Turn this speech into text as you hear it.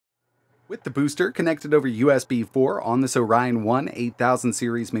With the booster connected over USB 4 on this Orion 1 8000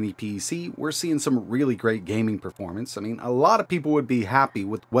 series mini PC, we're seeing some really great gaming performance. I mean, a lot of people would be happy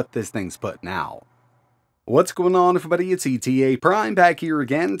with what this thing's putting out. What's going on, everybody? It's etaprime back here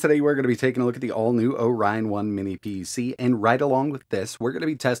again. Today we're going to be taking a look at the all-new Orion 1 mini PC, and right along with this, we're going to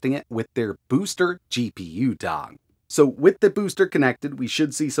be testing it with their BOOSTR GPU Dock. So with the booster connected, we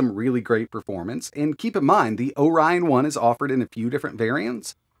should see some really great performance, and keep in mind, the Orion 1 is offered in a few different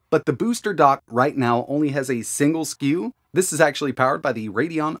variants, but the booster dock right now only has a single SKU. This is actually powered by the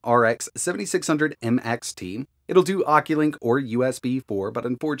Radeon RX 7600 MXT. It'll do Oculink or USB 4, but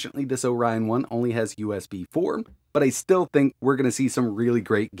unfortunately this Orion 1 only has USB 4, but I still think we're going to see some really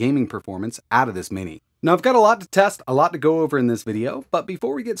great gaming performance out of this mini. Now I've got a lot to test, a lot to go over in this video, but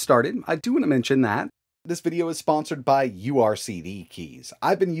before we get started, I do want to mention that this video is sponsored by URCD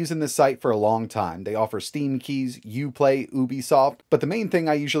I've been using this site for a long time. They offer Steam keys, Uplay, Ubisoft, but the main thing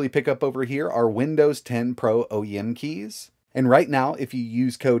I usually pick up over here are Windows 10 Pro OEM keys. And right now, if you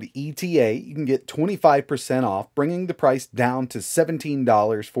use code ETA, you can get 25% off, bringing the price down to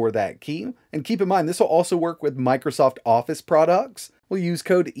 $17 for that key. And keep in mind, this will also work with Microsoft Office products. We'll use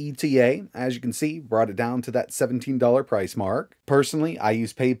code ETA. As you can see, brought it down to that $17 price mark. Personally, I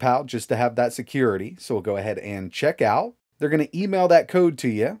use PayPal just to have that security, so we'll go ahead and check out. They're going to email that code to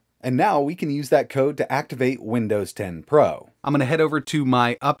you, and now we can use that code to activate Windows 10 Pro. I'm going to head over to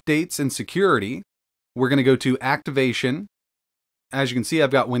my updates and security. We're going to go to activation. As you can see,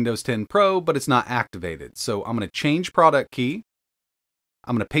 I've got Windows 10 Pro, but it's not activated. So I'm going to change product key.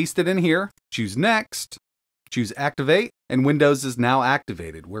 I'm going to paste it in here, choose next, choose activate, and Windows is now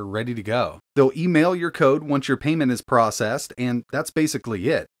activated. We're ready to go. They'll email your code once your payment is processed, and that's basically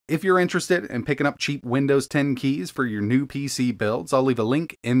it. If you're interested in picking up cheap Windows 10 keys for your new PC builds, I'll leave a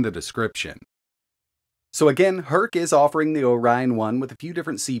link in the description. So again, HERK is offering the Orion 1 with a few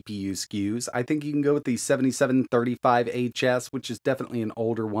different CPU SKUs. I think you can go with the 7735HS, which is definitely an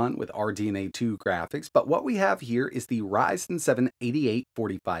older one with RDNA 2 graphics. But what we have here is the Ryzen 7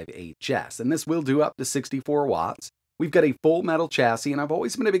 8845HS, and this will do up to 64 watts. We've got a full metal chassis, and I've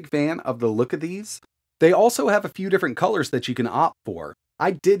always been a big fan of the look of these. They also have a few different colors that you can opt for. I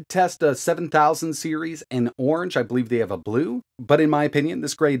did test a 7000 series in orange. I believe they have a blue, but in my opinion,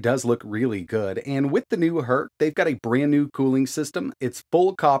 this gray does look really good. And with the new HERK, they've got a brand new cooling system. It's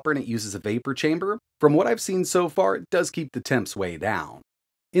full copper and it uses a vapor chamber. From what I've seen so far, it does keep the temps way down.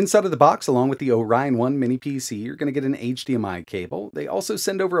 Inside of the box, along with the Orion 1 mini PC, you're going to get an HDMI cable. They also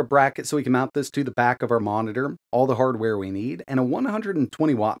send over a bracket so we can mount this to the back of our monitor, all the hardware we need, and a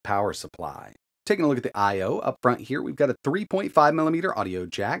 120 watt power supply. Taking a look at the I/O up front here, we've got a 3.5mm audio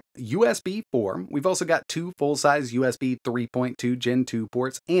jack, USB 4. We've also got two full-size USB 3.2 Gen 2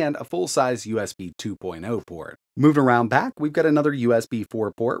 ports and a full-size USB 2.0 port. Moving around back, we've got another USB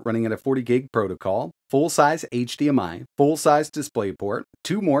 4 port running at a 40 gig protocol, full-size HDMI, full-size DisplayPort,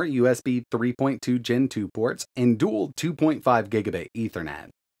 two more USB 3.2 Gen 2 ports, and dual 2.5 gigabit Ethernet.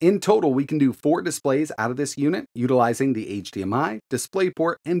 In total, we can do 4 displays out of this unit, utilizing the HDMI,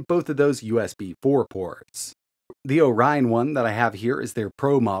 DisplayPort, and both of those USB 4 ports. The Orion 1 that I have here is their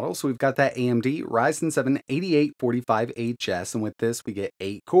Pro model, so we've got that AMD Ryzen 7 8845HS, and with this we get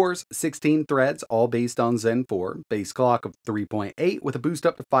 8 cores, 16 threads, all based on Zen 4, base clock of 3.8 with a boost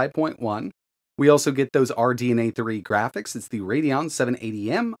up to 5.1. We also get those RDNA 3 graphics. It's the Radeon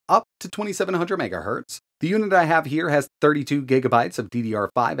 780M up to 2700 MHz. The unit I have here has 32 gigabytes of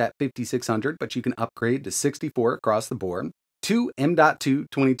DDR5 at 5600, but you can upgrade to 64 across the board. Two M.2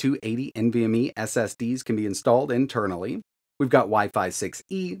 2280 NVMe SSDs can be installed internally. We've got Wi-Fi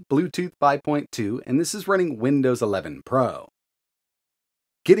 6E, Bluetooth 5.2, and this is running Windows 11 Pro.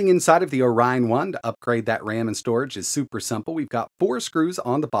 Getting inside of the Orion 1 to upgrade that RAM and storage is super simple. We've got 4 screws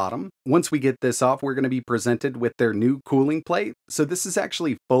on the bottom. Once we get this off, we're going to be presented with their new cooling plate. So this is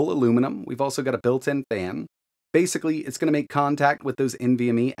actually full aluminum. We've also got a built-in fan. Basically, it's going to make contact with those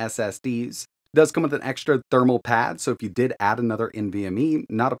NVMe SSDs. It does come with an extra thermal pad, so if you did add another NVMe,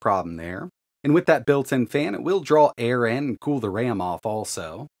 not a problem there. And with that built-in fan, it will draw air in and cool the RAM off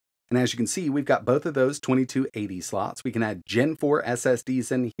also. And as you can see, we've got both of those 2280 slots. We can add Gen 4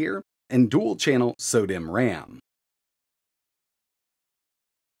 SSDs in here and dual channel SODIMM RAM.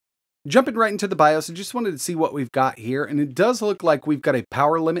 Jumping right into the BIOS, I just wanted to see what we've got here. And it does look like we've got a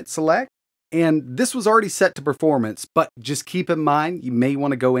power limit select. And this was already set to performance, but just keep in mind, you may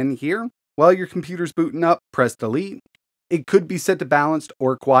want to go in here. While your computer's booting up, press delete. It could be set to balanced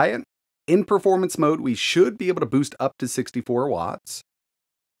or quiet. In performance mode, we should be able to boost up to 64 watts.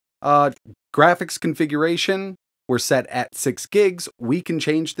 Graphics configuration, we're set at 6 gigs. We can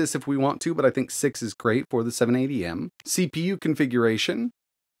change this if we want to, but I think 6 is great for the 780M. CPU configuration,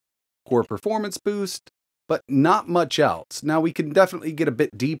 core performance boost, but not much else. Now we can definitely get a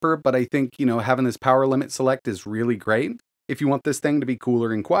bit deeper, but I think, having this power limit select is really great. If you want this thing to be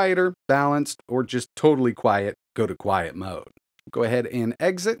cooler and quieter, balanced, or just totally quiet, go to quiet mode. Go ahead and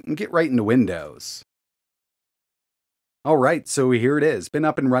exit and get right into Windows. Alright, so here it is. Been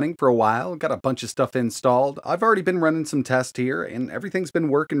up and running for a while, got a bunch of stuff installed. I've already been running some tests here, and everything's been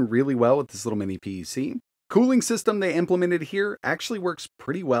working really well with this little mini PC. Cooling system they implemented here actually works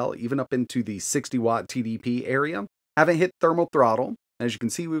pretty well, even up into the 60-watt TDP area. Haven't hit thermal throttle. As you can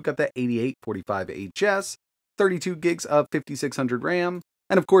see, we've got that 8845HS, 32 gigs of 5600 RAM,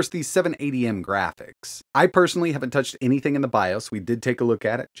 and of course these 780M graphics. I personally haven't touched anything in the BIOS. We did take a look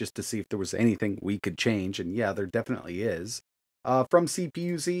at it just to see if there was anything we could change, and yeah, there definitely is. From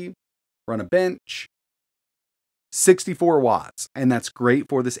CPU-Z, run a bench, 64 watts, and that's great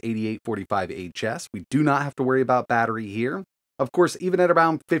for this 8845HS. We do not have to worry about battery here. Of course, even at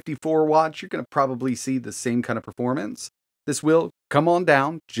around 54 watts, you're going to probably see the same kind of performance. This will come on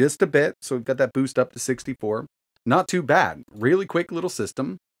down just a bit, so we've got that boost up to 64. Not too bad. Really quick little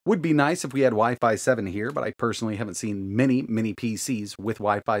system. Would be nice if we had Wi-Fi 7 here, but I personally haven't seen many PCs with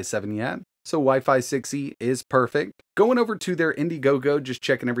Wi-Fi 7 yet. So Wi-Fi 6E is perfect. Going over to their Indiegogo, just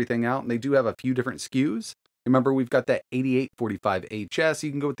checking everything out, and they do have a few different SKUs. Remember, we've got that 8845HS. You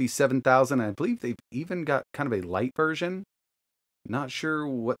can go with the 7000, and I believe they've even got kind of a light version. Not sure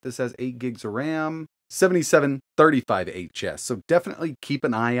what this has, 8 gigs of RAM. 7735HS. So definitely keep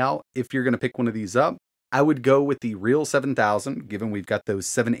an eye out if you're going to pick one of these up. I would go with the real 7000, given we've got those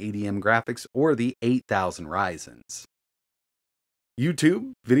 780M graphics, or the 8000 Ryzens.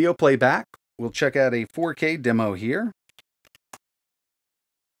 YouTube, video playback. We'll check out a 4K demo here.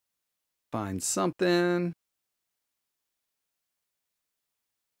 Find something.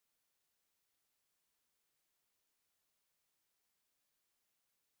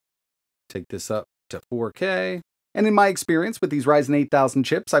 Take this up to 4K. And in my experience with these Ryzen 8000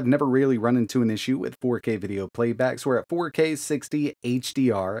 chips, I've never really run into an issue with 4K video playbacks. We're at 4K 60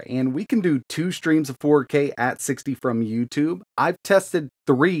 HDR, and we can do 2 streams of 4K at 60 from YouTube. I've tested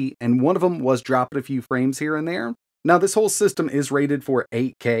 3, and one of them was dropping a few frames here and there. Now, this whole system is rated for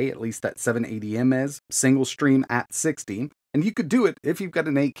 8K, at least that 780M is, single stream at 60, and you could do it if you've got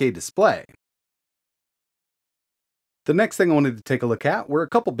an 8K display. The next thing I wanted to take a look at were a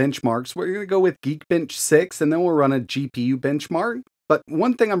couple benchmarks. We're going to go with Geekbench 6, and then we'll run a GPU benchmark. But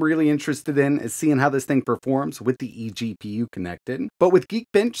one thing I'm really interested in is seeing how this thing performs with the eGPU connected. But with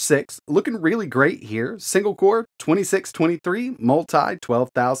Geekbench 6, looking really great here. Single core, 2623, multi,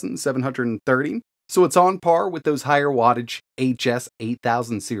 12,730. So it's on par with those higher wattage HS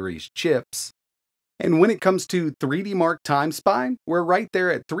 8000 series chips. And when it comes to 3D Mark Time Spy, we're right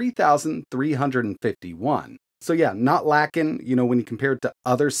there at 3,351. So yeah, not lacking, when you compare it to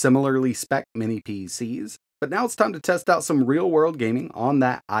other similarly spec mini PCs. But now it's time to test out some real-world gaming on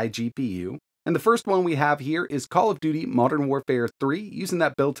that iGPU. And the first one we have here is Call of Duty Modern Warfare 3 using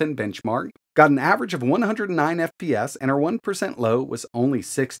that built-in benchmark. Got an average of 109 FPS, and our 1% low was only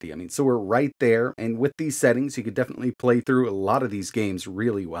 60. So we're right there, and with these settings, you could definitely play through a lot of these games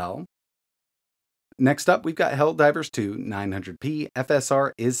really well. Next up, we've got Helldivers 2 900p.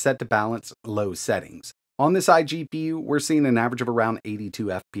 FSR is set to balance low settings. On this iGPU, we're seeing an average of around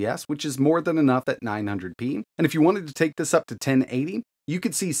 82 FPS, which is more than enough at 900p. And if you wanted to take this up to 1080, you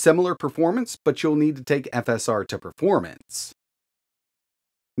could see similar performance, but you'll need to take FSR to performance.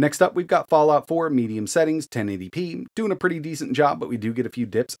 Next up, we've got Fallout 4 medium settings, 1080p, doing a pretty decent job, but we do get a few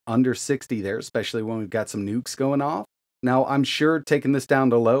dips under 60 there, especially when we've got some nukes going off. Now, I'm sure taking this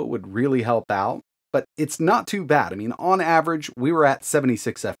down to low would really help out, but it's not too bad. On average, we were at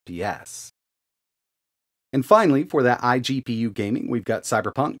 76 FPS. And finally, for that iGPU gaming, we've got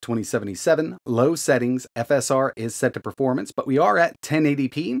Cyberpunk 2077, low settings, FSR is set to performance, but we are at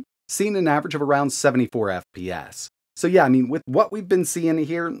 1080p, seeing an average of around 74 FPS. So yeah, with what we've been seeing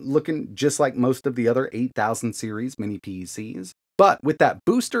here, looking just like most of the other 8000 series mini PCs. But with that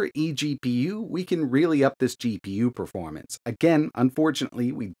BOOSTR eGPU, we can really up this GPU performance. Again,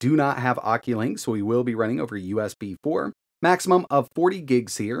 unfortunately, we do not have Oculink, so we will be running over USB 4, maximum of 40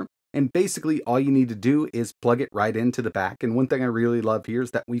 gigs here. And basically all you need to do is plug it right into the back. And one thing I really love here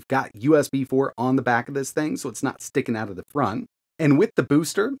is that we've got USB 4 on the back of this thing, so it's not sticking out of the front. And with the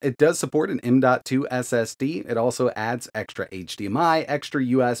BOOSTR, it does support an M.2 SSD. It also adds extra HDMI, extra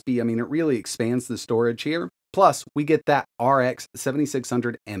USB. It really expands the storage here. Plus, we get that RX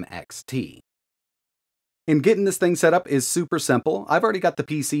 7600 MXT. And getting this thing set up is super simple. I've already got the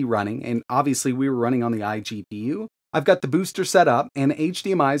PC running, and obviously we were running on the iGPU. I've got the booster set up, and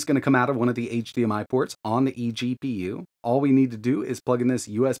HDMI is going to come out of one of the HDMI ports on the eGPU. All we need to do is plug in this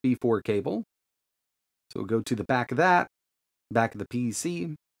USB 4 cable. So we'll go to the back of that, back of the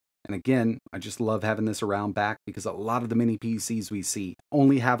PC. And again, I just love having this around back because a lot of the mini PCs we see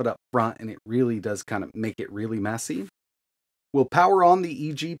only have it up front, and it really does kind of make it really messy. We'll power on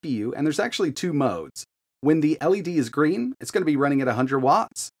the eGPU, and there's actually two modes. When the LED is green, it's going to be running at 100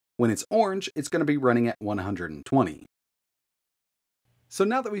 watts. When it's orange, it's going to be running at 120. So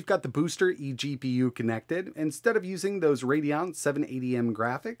now that we've got the booster eGPU connected, instead of using those Radeon 780M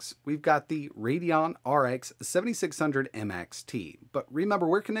graphics, we've got the Radeon RX 7600 MXT. But remember,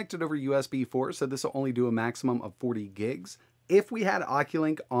 we're connected over USB 4, so this will only do a maximum of 40 gigs. If we had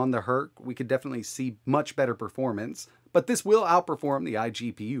Oculink on the HERK, we could definitely see much better performance, but this will outperform the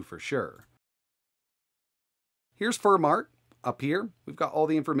iGPU for sure. Here's firm art. Up here, we've got all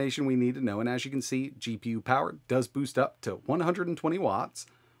the information we need to know, and as you can see, GPU power does boost up to 120 watts.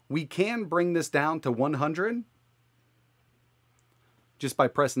 We can bring this down to 100 just by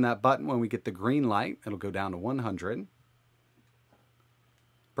pressing that button. When we get the green light, it'll go down to 100.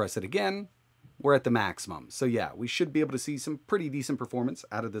 Press it again, we're at the maximum. So yeah, we should be able to see some pretty decent performance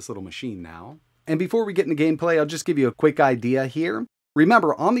out of this little machine now. And before we get into gameplay, I'll just give you a quick idea here.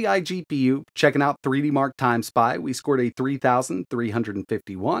 Remember, on the iGPU, checking out 3D Mark Time Spy, we scored a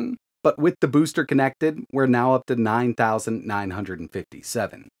 3,351, but with the booster connected, we're now up to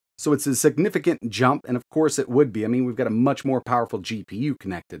 9,957. So it's a significant jump, and of course it would be. I mean, we've got a much more powerful GPU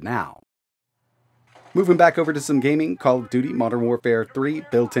connected now. Moving back over to some gaming, Call of Duty Modern Warfare 3,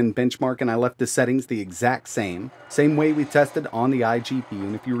 built-in benchmark, and I left the settings the exact same way we tested on the iGPU,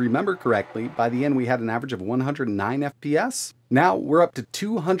 and if you remember correctly, by the end we had an average of 109 FPS. Now we're up to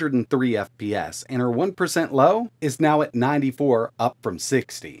 203 FPS, and our 1% low is now at 94, up from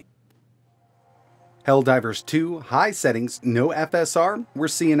 60. Helldivers 2, high settings, no FSR, we're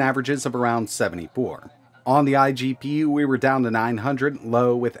seeing averages of around 74. On the iGPU, we were down to 900,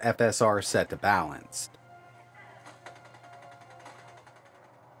 low with FSR set to balanced.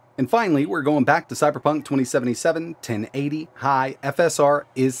 And finally, we're going back to Cyberpunk 2077, 1080, high, FSR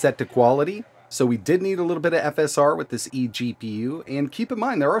is set to quality. So we did need a little bit of FSR with this eGPU, and keep in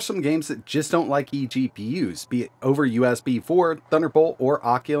mind there are some games that just don't like eGPUs, be it over USB 4, Thunderbolt, or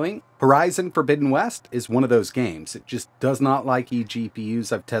Oculink. Horizon Forbidden West is one of those games. It just does not like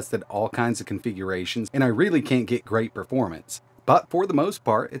eGPUs. I've tested all kinds of configurations, and I really can't get great performance. But for the most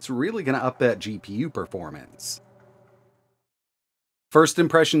part, it's really going to up that GPU performance. First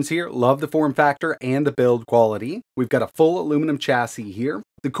impressions here, love the form factor and the build quality. We've got a full aluminum chassis here.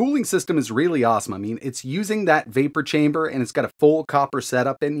 The cooling system is really awesome. I mean, it's using that vapor chamber, and it's got a full copper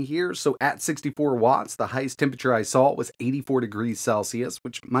setup in here. So at 64 watts, the highest temperature I saw was 84 degrees Celsius,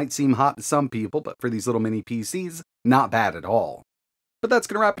 which might seem hot to some people, but for these little mini PCs, not bad at all. But that's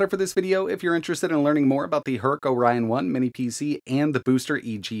going to wrap it up for this video. If you're interested in learning more about the HERK Orion 1 mini PC and the booster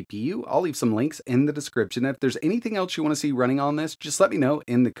eGPU, I'll leave some links in the description. If there's anything else you want to see running on this, just let me know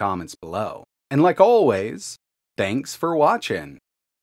in the comments below. And like always, thanks for watching.